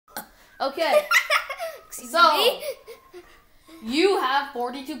Okay. Excuse So, me? you have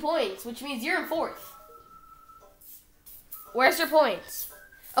 42 points, which means you're in fourth. Where's your points?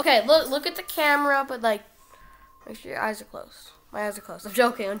 Okay, look at the camera, but like, make sure your eyes are closed. My eyes are closed. I'm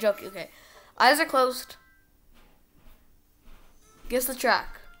joking. Okay. Eyes are closed. Guess the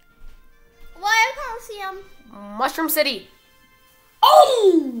track. Wario Colosseum. Mushroom City.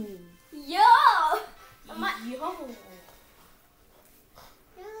 Oh! Yo! Yo.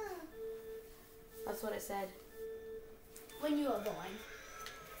 That's what I said. When you were born.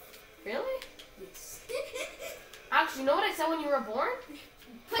 Really? Yes. Actually, you know what I said when you were born?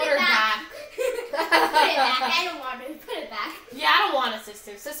 Put her it back. Put it back. I don't want to. Put it back. Yeah, I don't want a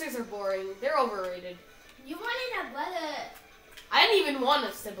sister. Sisters are boring. They're overrated. You wanted a brother. I didn't even want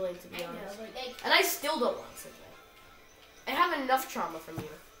a sibling, to be I honest. know, but like, And I still don't want a sibling. I have enough trauma from you.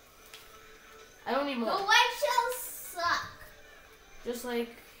 I don't need more. the white shells suck. Just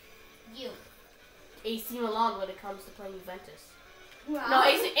like You. AC Milan when it comes to playing Juventus. Wow. No,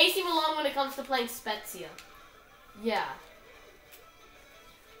 AC Milan when it comes to playing Spezia. Yeah.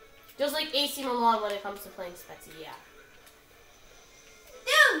 Just like AC Milan when it comes to playing Spezia, yeah.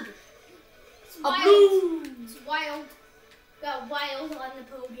 Dude! It's A wild. blue! It's wild. Got wild on the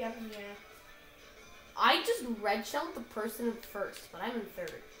podium here. I just red shelled the person in first, but I'm in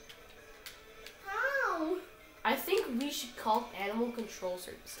third. How? I think we should call Animal Control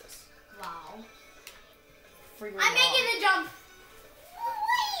Services. Wow. For your I'm mom. making a jump.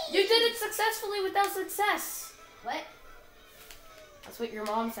 You did it successfully without success. What? That's what your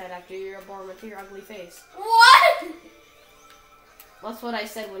mom said after you were born with your ugly face. What? That's what I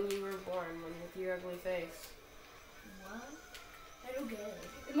said when you were born, with your ugly face. What? I don't get it.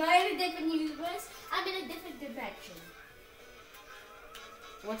 Am I in a different universe? I'm in a different dimension.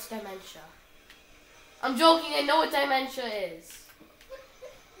 What's dementia? I'm joking, I know what dementia is.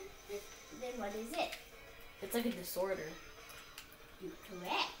 Then what is it? It's like a disorder. You're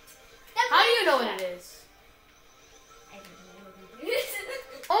correct. How do you know what it is? I don't know what it is.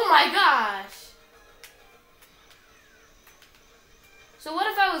 Oh my gosh! So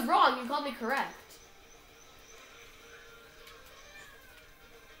what if I was wrong? You called me correct.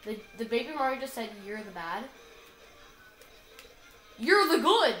 The baby Mario just said you're the bad. You're the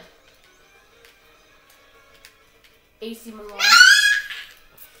good! AC Milan.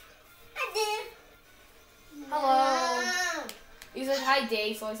 I did. Hello. No. He said hi,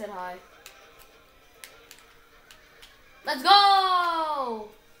 Day, so I said hi. Let's go!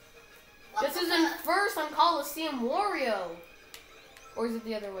 This is in first on Colosseum Wario. Or is it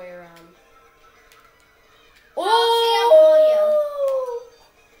the other way around? Oh!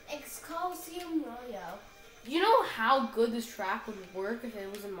 It's Colosseum Wario. You know how good this track would work if it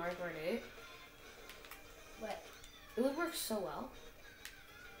was in Mario Kart 8? What? It would work so well.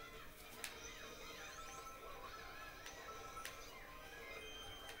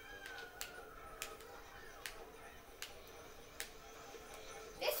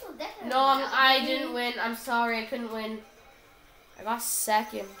 This will definitely. No, I didn't win. I'm sorry, I couldn't win. I got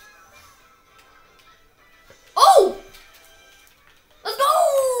second. Oh!